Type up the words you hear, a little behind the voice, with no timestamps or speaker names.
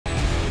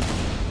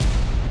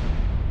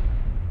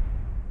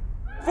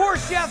Four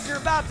chefs are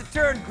about to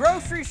turn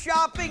grocery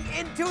shopping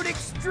into an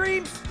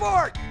extreme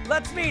sport.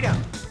 Let's meet them.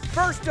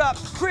 First up,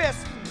 Chris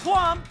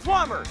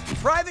Plummer,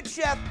 private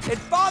chef and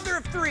father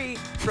of three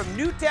from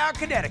Newtown,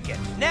 Connecticut.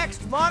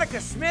 Next, Monica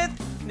Smith,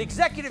 an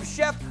executive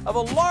chef of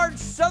a large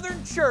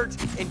southern church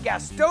in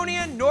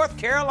Gastonia, North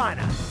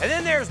Carolina. And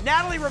then there's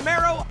Natalie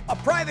Romero, a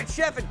private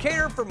chef and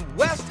caterer from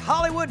West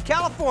Hollywood,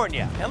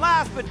 California. And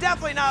last but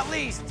definitely not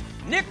least,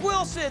 Nick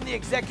Wilson, the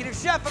executive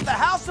chef of the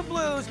House of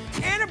Blues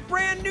and a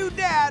brand new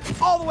dad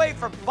all the way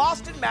from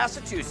Boston,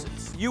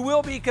 Massachusetts. You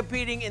will be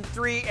competing in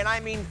three, and I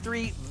mean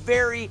three,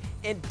 very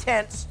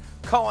intense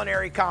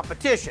culinary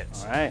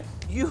competitions. All right.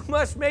 You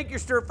must make your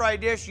stir-fry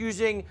dish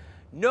using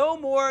no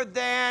more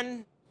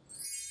than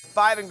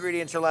 5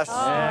 ingredients or less.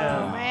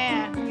 Oh,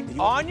 man.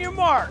 On your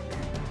mark,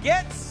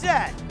 get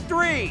set.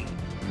 3,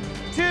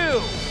 2,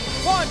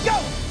 1, go!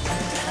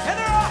 And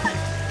they're off!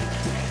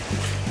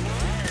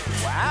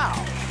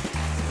 Wow.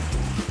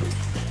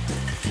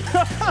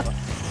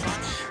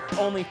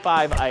 Only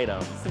 5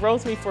 items.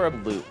 Throws me for a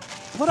loop.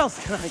 What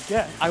else can I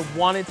get? I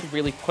wanted to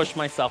really push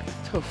myself.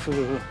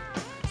 Tofu.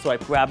 So I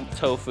grabbed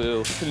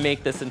tofu to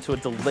make this into a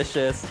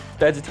delicious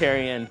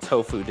vegetarian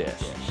tofu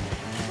dish.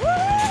 Woo!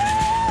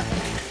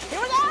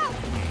 Here we go!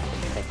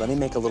 Hey, let me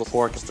make a little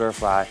pork stir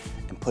fry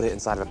and put it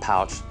inside of a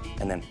pouch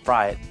and then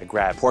fry it. I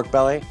grab pork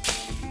belly,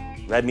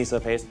 red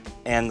miso paste,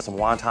 and some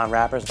wonton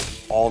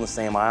wrappers, all in the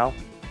same aisle.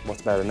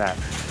 What's better than that?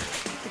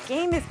 The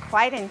game is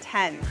quite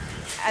intense.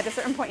 At a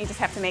certain point, you just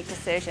have to make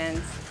decisions.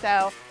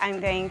 So I'm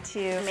going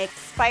to make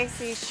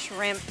spicy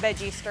shrimp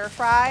veggie stir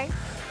fry.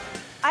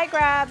 I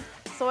grabbed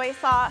soy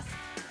sauce,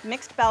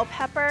 mixed bell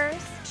peppers,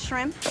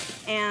 shrimp,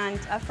 and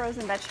a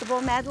frozen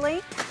vegetable medley.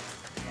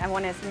 I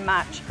want as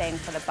much bang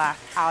for the buck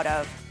out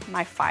of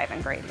my 5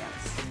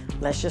 ingredients.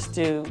 Let's just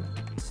do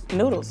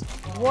noodles.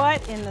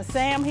 What in the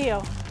Sam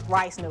Hill?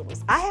 Rice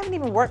noodles. I haven't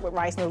even worked with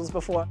rice noodles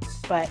before,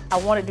 but I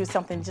want to do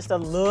something just a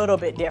little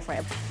bit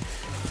different.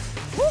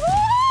 Woo-hoo!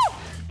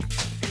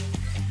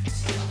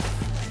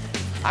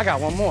 I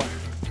got one more.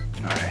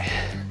 All right,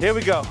 here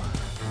we go.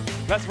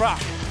 Let's rock.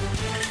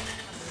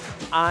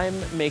 I'm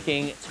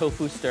making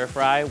tofu stir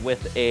fry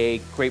with a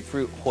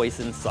grapefruit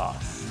hoisin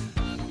sauce.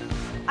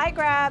 I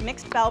grab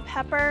mixed bell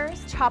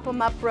peppers, chop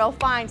them up real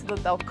fine so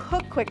that they'll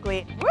cook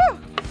quickly. Woo!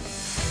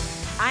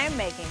 I am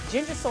making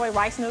ginger soy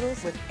rice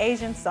noodles with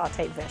Asian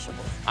sauteed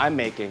vegetables. I'm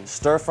making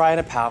stir fry in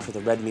a pouch with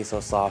a red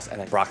miso sauce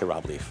and a broccoli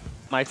raw leaf.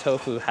 My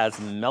tofu has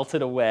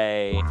melted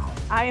away.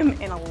 I am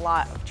in a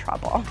lot of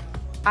trouble.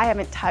 I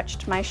haven't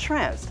touched my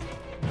shrimps.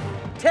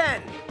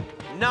 10,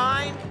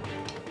 9,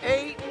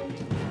 8,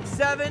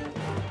 7,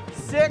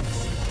 6,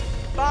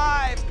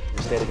 5,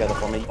 Stay together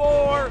for me.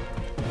 4,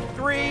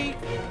 3,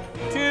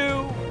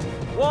 2,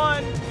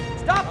 1.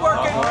 Stop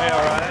working. All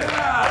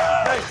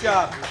right. Nice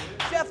job.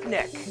 Chef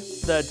Nick.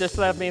 The dish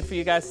that I've made for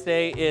you guys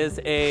today is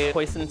a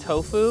hoisin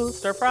tofu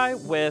stir fry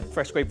with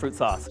fresh grapefruit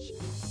sauce.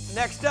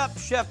 Next up,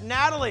 Chef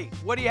Natalie.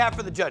 What do you have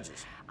for the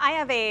judges? I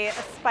have a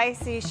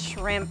spicy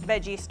shrimp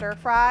veggie stir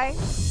fry.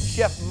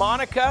 Chef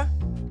Monica.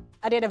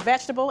 I did a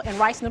vegetable and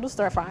rice noodle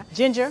stir fry,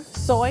 ginger,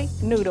 soy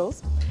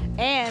noodles,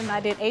 and I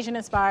did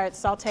Asian-inspired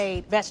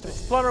sauteed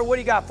vegetables. Plummer, what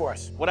do you got for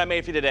us? What I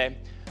made for you today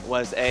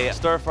was a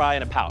stir fry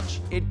in a pouch.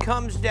 It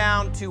comes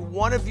down to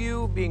one of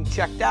you being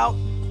checked out.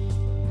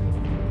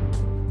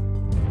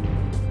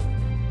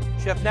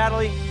 Chef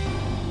Natalie,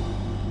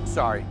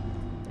 sorry,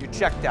 you're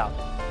checked out.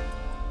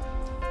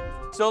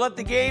 So let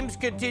the games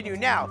continue.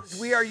 Now,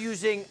 we are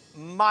using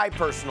my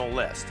personal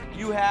list.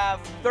 You have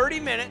 30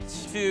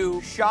 minutes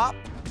to shop.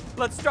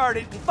 Let's start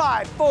it in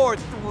 5, 4,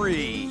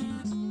 3,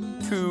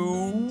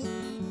 2,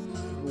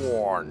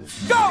 1.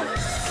 Go!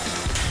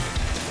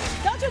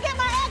 Don't you get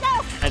my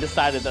Eggo! I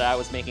decided that I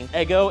was making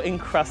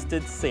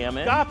Eggo-encrusted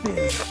salmon. Stop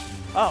it.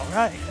 All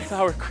right.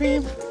 Sour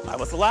cream. I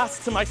was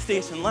last to my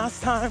station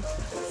last time.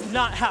 It's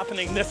not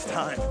happening this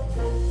time.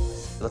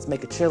 Let's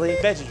make a chili.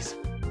 Veggies.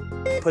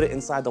 Put it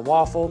inside the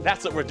waffle.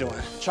 That's what we're doing.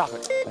 Chop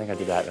it. I think I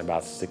did that in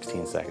about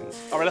 16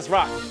 seconds. All right, let's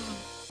rock.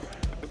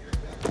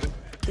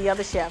 The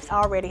other chefs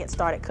already had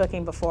started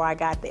cooking before I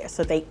got there,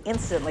 so they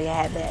instantly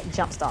had that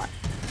jump start.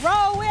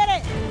 Roll with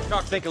it!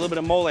 Shark, think a little bit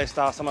of mole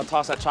style, so I'm gonna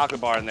toss that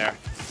chocolate bar in there.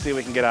 See what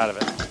we can get out of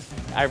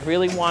it. I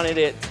really wanted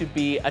it to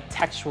be a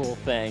textural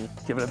thing.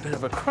 Give it a bit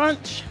of a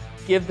crunch.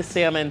 Give the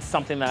salmon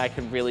something that I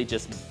can really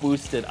just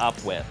boost it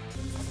up with.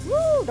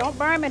 Woo! Don't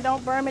burn me,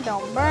 don't burn me,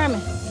 don't burn me.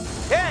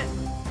 10,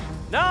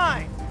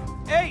 9,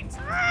 8,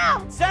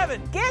 Ow!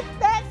 7, Get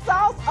that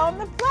sauce on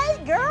the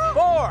plate, girl!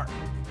 4,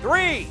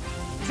 3,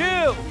 2,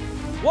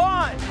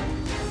 1.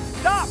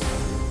 Stop.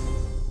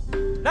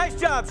 Nice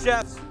job,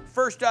 chefs.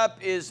 First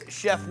up is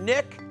Chef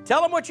Nick.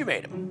 Tell him what you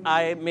made him.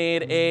 I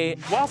made a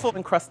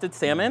waffle-encrusted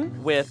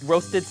salmon with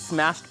roasted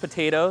smashed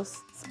potatoes,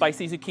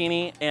 spicy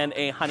zucchini, and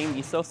a honey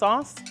miso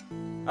sauce.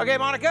 Okay,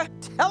 Monica,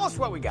 tell us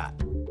what we got.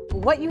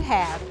 What you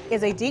have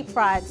is a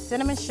deep-fried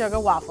cinnamon sugar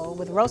waffle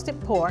with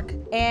roasted pork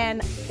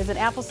and is an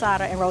apple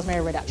cider and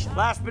rosemary reduction.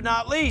 Last but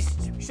not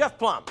least, Chef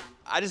Plum.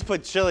 I just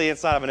put chili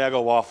inside of an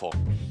Eggo waffle.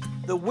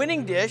 The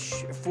winning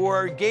dish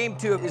for game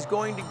 2 is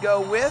going to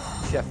go with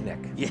Chef Nick.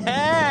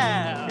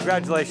 Yeah!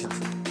 Congratulations.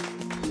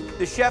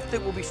 The chef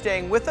that will be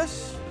staying with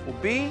us will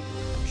be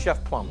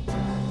Chef Plum.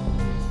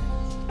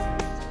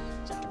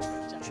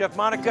 Chef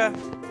Monica,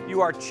 you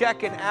are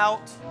checking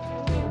out.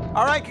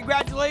 All right,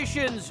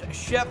 congratulations,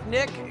 Chef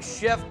Nick,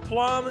 Chef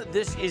Plum.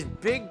 This is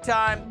big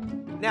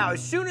time. Now,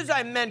 as soon as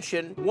I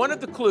mention one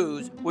of the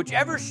clues,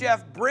 whichever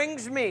chef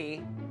brings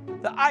me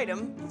the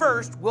item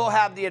first will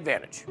have the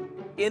advantage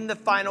in the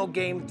final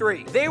game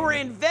 3. They were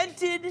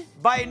invented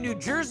by a New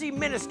Jersey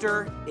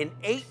minister in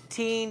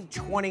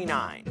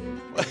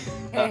 1829.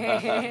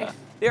 They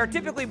are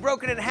typically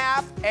broken in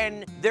half,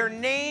 and they're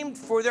named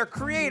for their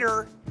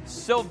creator,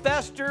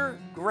 Sylvester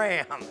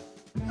Graham.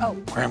 Oh.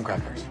 Graham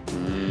crackers.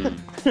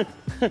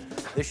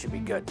 This should be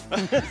good.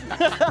 The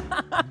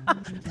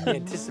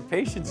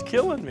anticipation's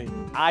killing me.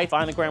 I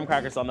find the graham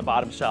crackers on the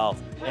bottom shelf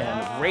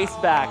and race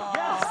back.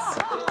 Yes!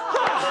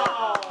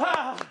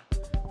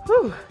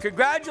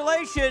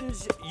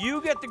 Congratulations,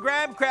 you get the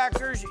graham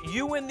crackers,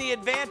 you win the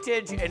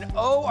advantage, and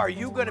oh, are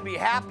you gonna be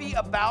happy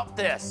about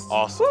this?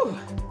 Awesome.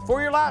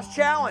 For your last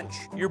challenge,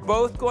 you're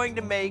both going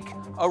to make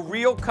a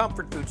real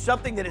comfort food,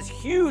 something that is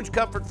huge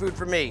comfort food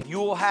for me. You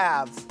will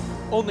have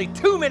only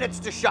 2 minutes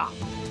to shop.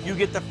 You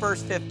get the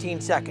first 15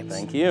 seconds.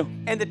 Thank you.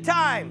 And the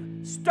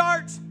time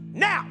starts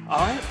now. All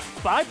right.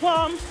 Bye,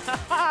 Plum.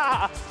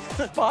 Bye,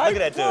 Look at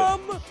that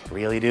Plum. dude.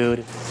 Really,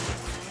 dude?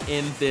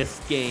 In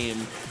this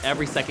game,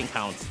 every second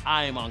counts.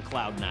 I am on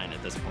cloud 9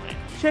 at this point.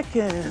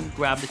 Chicken.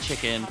 Grab the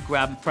chicken,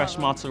 grab fresh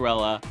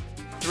mozzarella.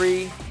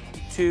 3,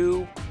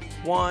 2,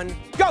 1,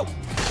 go.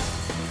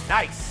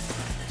 Nice.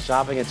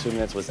 Shopping in 2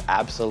 minutes was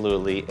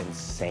absolutely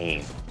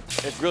insane.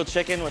 It's grilled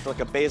chicken with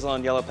like a basil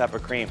and yellow pepper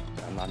cream.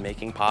 I'm not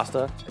making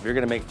pasta. If you're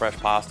gonna make fresh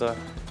pasta,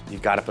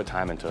 you've got to put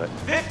time into it.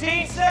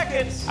 15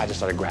 seconds. I just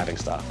started grabbing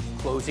stuff.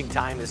 Closing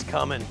time is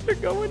coming. They're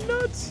going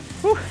nuts.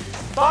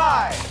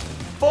 5,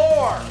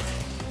 4,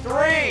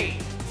 3,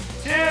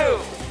 2,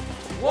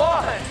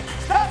 1.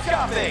 Stop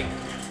shopping.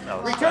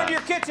 Return to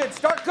your kitchen.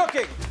 Start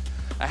cooking.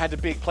 I had to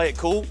play it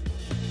cool.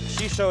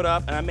 She showed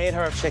up and I made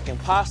her a chicken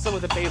pasta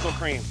with a basil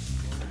cream.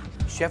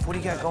 Chef, what do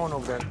you got going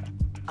over there?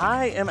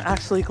 I am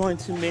actually going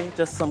to make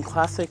just some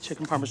classic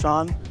chicken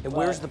parmesan. And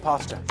where's the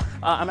pasta?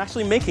 I'm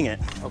actually making it.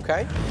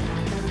 Okay.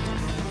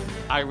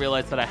 I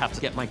realized that I have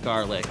to get my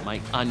garlic, my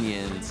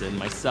onions, and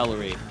my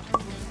celery.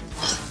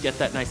 Get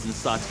that nice and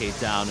sauteed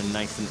down and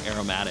nice and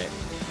aromatic.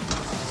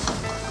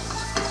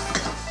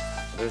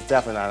 There's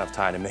definitely not enough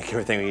time to make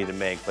everything we need to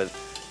make, but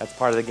that's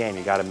part of the game.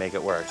 You got to make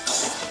it work.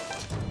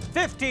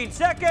 15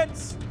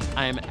 seconds.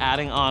 I am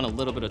adding on a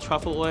little bit of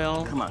truffle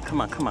oil. Come on, come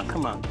on, come on,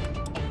 come on.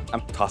 I'm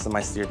tossing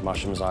my seared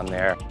mushrooms on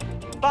there.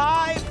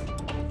 5,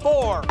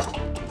 4,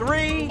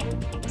 3,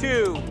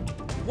 2,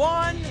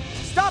 1.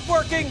 Stop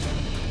working.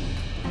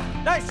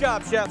 Nice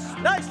job, chefs.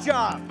 Nice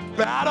job.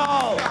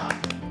 Battle!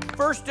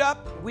 First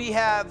up, we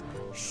have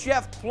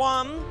Chef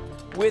Plum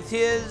with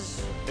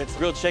his It's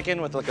grilled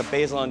chicken with like a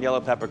basil and yellow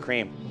pepper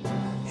cream.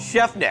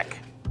 Chef Nick.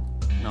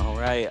 All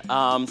right,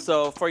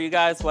 so for you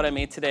guys, what I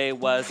made today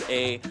was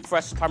a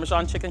fresh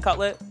Parmesan chicken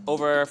cutlet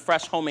over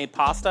fresh homemade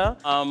pasta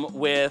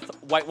with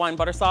white wine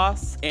butter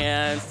sauce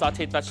and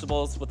sauteed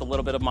vegetables with a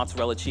little bit of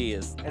mozzarella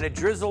cheese. And a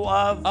drizzle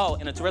of. Oh,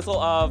 and a drizzle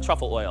of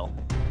truffle oil.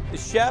 The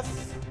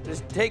chef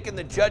has taken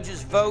the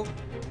judge's vote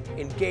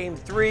in game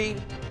 3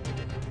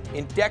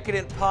 in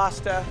decadent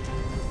pasta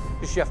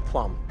to Chef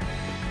Plum.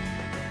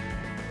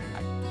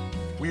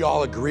 We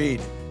all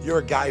agreed you're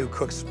a guy who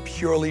cooks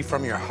purely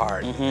from your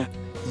heart.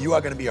 You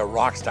are going to be a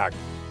rock star.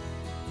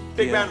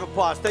 Big round of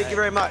applause. Thank you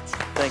very much.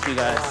 Thank you,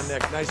 guys. Come on,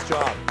 Nick. Nice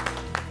job.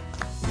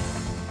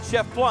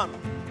 Chef Plum,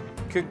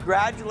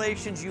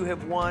 congratulations. You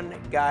have won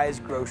Guy's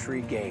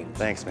Grocery Games.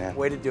 Thanks, man.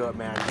 Way to do it,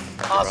 man.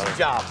 Awesome brother.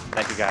 job.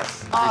 Thank you,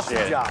 guys. Awesome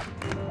Appreciate it. job.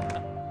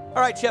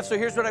 All right, Chef, so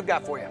here's what I've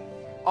got for you.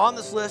 On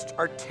this list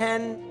are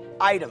 10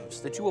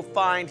 items that you will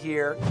find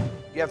here.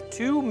 You have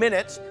 2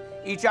 minutes.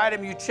 Each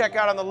item you check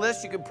out on the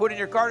list, you can put in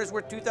your cart, is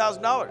worth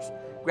 $2,000.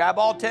 Grab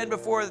all 10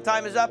 before the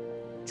time is up,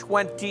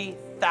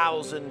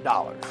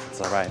 $20,000.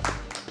 It's all right.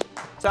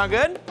 Sound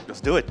good?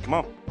 Let's do it. Come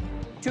on.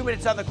 2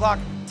 minutes on the clock,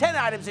 10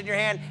 items in your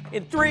hand.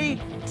 In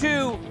 3,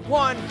 2,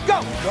 1,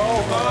 go!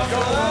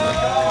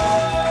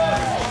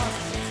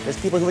 There's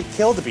people who would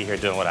kill to be here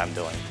doing what I'm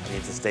doing. I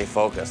need to stay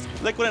focused.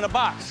 Liquid in a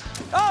box.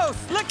 Oh,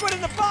 liquid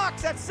in the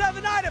box. That's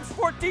 7 items,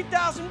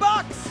 14,000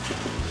 bucks.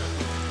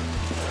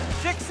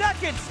 6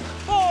 seconds.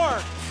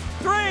 4,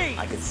 3.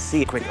 I could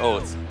see quick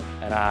oats,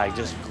 and I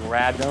just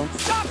grabbed them.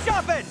 Stop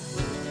shopping.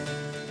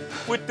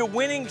 With the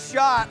winning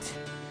shot,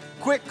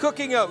 quick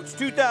cooking oats,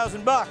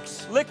 2,000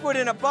 bucks. Liquid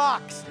in a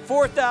box,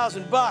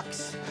 4,000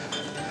 bucks.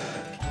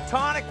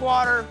 Tonic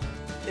water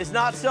is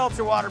not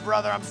seltzer water,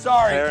 brother. I'm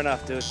sorry. Fair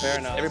enough, dude. Fair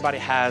enough. Everybody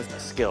has a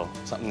skill,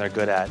 something they're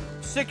good at.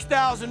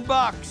 6,000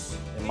 bucks.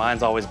 And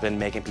mine's always been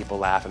making people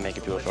laugh and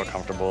making people feel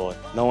comfortable.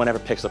 No one ever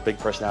picks a big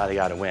personality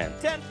guy to win.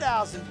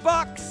 10,000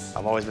 bucks.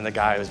 I've always been the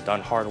guy who's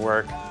done hard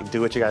work. You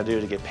do what you gotta do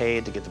to get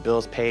paid, to get the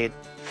bills paid.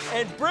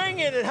 And bring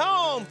it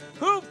home.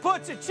 Who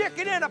puts a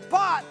chicken in a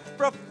pot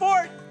for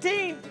 $14,000?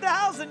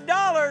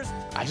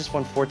 $14,000. I just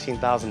won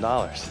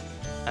 $14,000.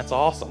 That's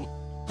awesome.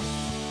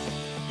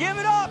 Give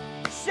it up,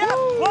 Chef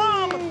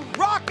Plum,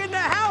 rocking the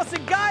house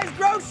at Guys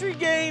Grocery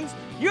Games.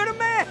 You're the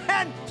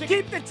man.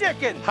 Keep the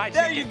chicken. Hi,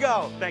 there chicken. you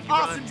go. Thank you,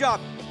 Awesome brother.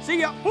 job. See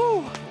ya.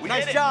 Woo. We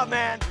Nice did it. job,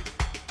 man.